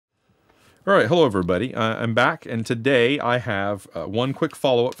All right, hello everybody. I'm back, and today I have one quick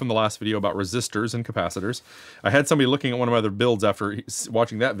follow-up from the last video about resistors and capacitors. I had somebody looking at one of my other builds after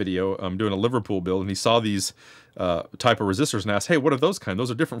watching that video, doing a Liverpool build, and he saw these type of resistors and asked, hey, what are those kind?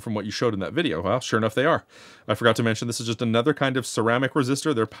 Those are different from what you showed in that video. Well, sure enough, they are. I forgot to mention this is just another kind of ceramic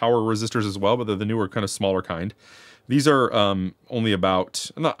resistor. They're power resistors as well, but they're the newer kind of smaller kind. These are only about,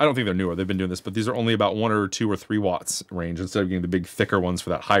 I don't think they're newer, they've been doing this, but these are only about 1 or 2 or 3 watts range instead of getting the big thicker ones for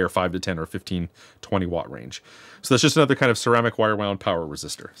that higher 5 to 10 or 15, 20 watt range. So that's just another kind of ceramic wire wound power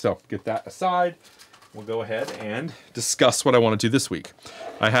resistor. So get that aside. We'll go ahead and discuss what I want to do this week.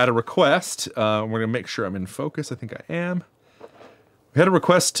 I had a request. We're going to make sure I'm in focus. I think I am. We had a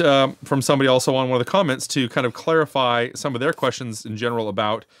request from somebody also on one of the comments to kind of clarify some of their questions in general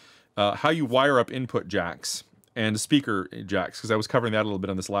about how you wire up input jacks and speaker jacks, because I was covering that a little bit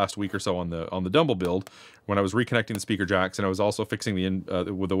on this last week or so on the Dumble build when I was reconnecting the speaker jacks, and I was also fixing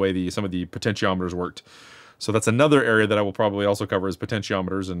with the way some of the potentiometers worked. So that's another area that I will probably also cover is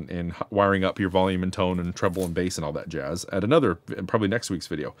potentiometers and wiring up your volume and tone and treble and bass and all that jazz at another, probably next week's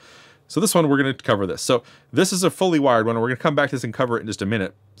video. So this one, we're going to cover this. So this is a fully wired one. We're going to come back to this and cover it in just a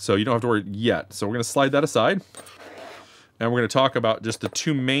minute. So you don't have to worry yet. So we're going to slide that aside. And we're going to talk about just the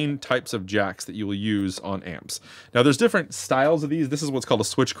 2 main types of jacks that you will use on amps. Now, there's different styles of these. This is what's called a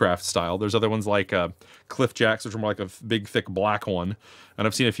Switchcraft style. There's other ones like Cliff jacks, which are more like a big, thick black one. And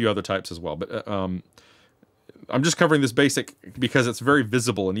I've seen a few other types as well. But I'm just covering this basic because it's very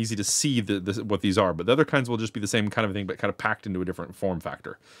visible and easy to see what these are. But the other kinds will just be the same kind of thing, but kind of packed into a different form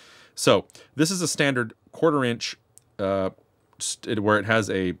factor. So this is a standard 1/4 inch where it has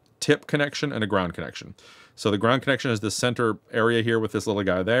a tip connection and a ground connection. So the ground connection is the center area here with this little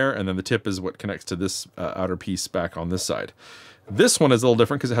guy there, and then the tip is what connects to this outer piece back on this side. This one is a little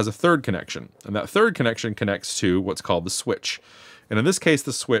different because it has a 3rd connection, and that 3rd connection connects to what's called the switch. And in this case,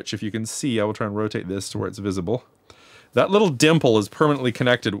 the switch, if you can see, I will try and rotate this to where it's visible. That little dimple is permanently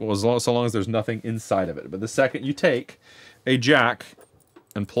connected so long as there's nothing inside of it. But the second you take a jack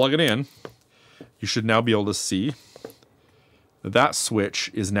and plug it in, you should now be able to see that switch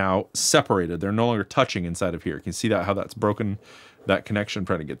is now separated. They're no longer touching inside of here. You can see how that's broken that connection. I'm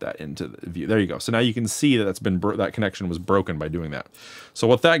trying to get that into the view. There you go. So now you can see that that connection was broken by doing that. So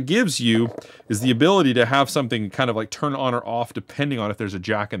what that gives you is the ability to have something kind of like turn on or off depending on if there's a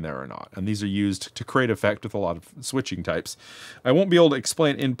jack in there or not. And these are used to create effect with a lot of switching types. I won't be able to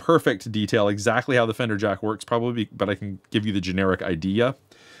explain in perfect detail exactly how the Fender jack works probably, but I can give you the generic idea.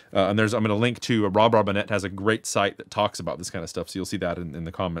 And I'm going to link to Rob Robinette has a great site that talks about this kind of stuff. So you'll see that in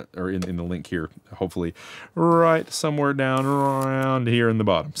the comment or in the link here, hopefully right somewhere down around here in the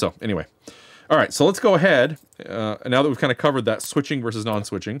bottom. So anyway, all right, so let's go ahead. Now that we've kind of covered that switching versus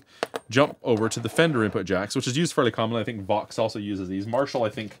non-switching, jump over to the Fender input jacks, which is used fairly commonly. I think Vox also uses these. Marshall, I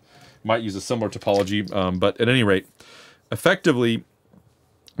think, might use a similar topology. But at any rate, effectively,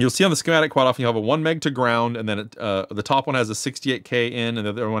 you'll see on the schematic quite often you have a 1 meg to ground, and then the top one has a 68K in, and the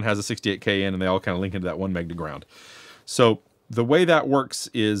other one has a 68K in, and they all kind of link into that 1 meg to ground. So the way that works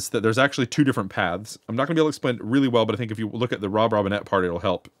is that there's actually 2 different paths. I'm not going to be able to explain it really well, but I think if you look at the Rob Robinette part, it'll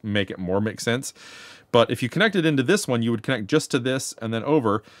help make it more make sense. But if you connect it into this one, you would connect just to this and then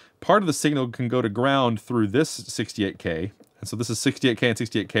over. Part of the signal can go to ground through this 68K, and so this is 68K and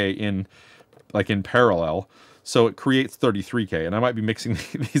 68K in parallel. So it creates 33K, and I might be mixing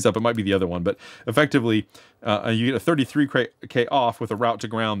these up. It might be the other one, but effectively, you get a 33K off with a route to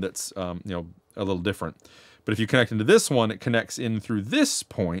ground that's a little different. But if you connect into this one, it connects in through this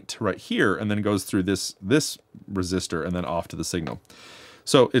point right here, and then goes through this resistor and then off to the signal.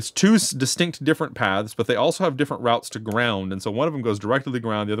 So it's 2 distinct different paths, but they also have different routes to ground, and so one of them goes directly to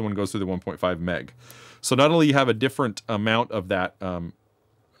ground, the other one goes through the 1.5 meg. So not only you have a different amount of that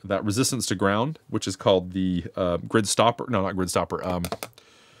resistance to ground, which is called the grid stopper. No, not grid stopper.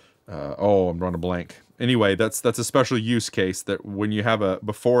 Oh, I'm drawing a blank. Anyway, that's a special use case that when you have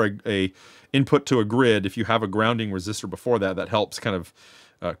before a input to a grid, if you have a grounding resistor before that, that helps kind of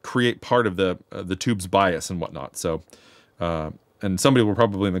create part of the tube's bias and whatnot. So, and somebody will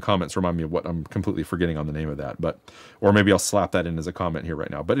probably in the comments remind me of what I'm completely forgetting on the name of that, or maybe I'll slap that in as a comment here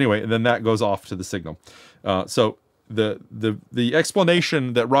right now. But anyway, and then that goes off to the signal. So the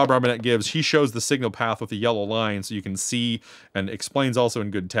explanation that Rob Robinette gives, he shows the signal path with a yellow line so you can see, and explains also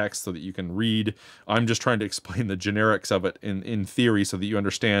in good text so that you can read. I'm just trying to explain the generics of it in theory so that you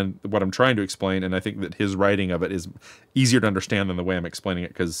understand what I'm trying to explain, and I think that his writing of it is easier to understand than the way I'm explaining it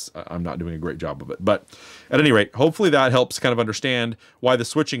because I'm not doing a great job of it. But at any rate, hopefully that helps kind of understand why the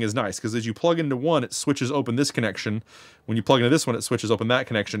switching is nice, because as you plug into one, it switches open this connection. When you plug into this one, it switches open that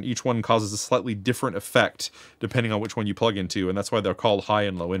connection. Each one causes a slightly different effect depending on on which one you plug into, and that's why they're called high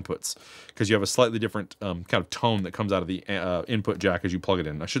and low inputs, because you have a slightly different kind of tone that comes out of the input jack as you plug it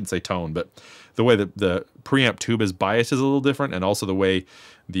in. I shouldn't say tone, but the way that the preamp tube is biased is a little different, and also the way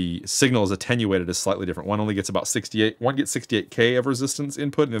the signal is attenuated is slightly different. One only gets about 68K of resistance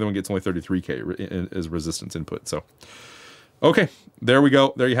input, and the other one gets only 33K as resistance input. So, okay, there we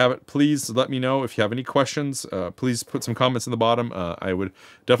go. There you have it. Please let me know if you have any questions. Please put some comments in the bottom. I would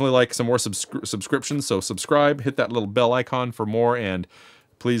definitely like some more subscriptions, so subscribe, hit that little bell icon for more, and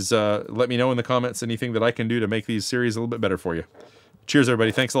please let me know in the comments anything that I can do to make these series a little bit better for you. Cheers,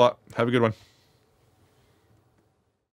 everybody. Thanks a lot. Have a good one.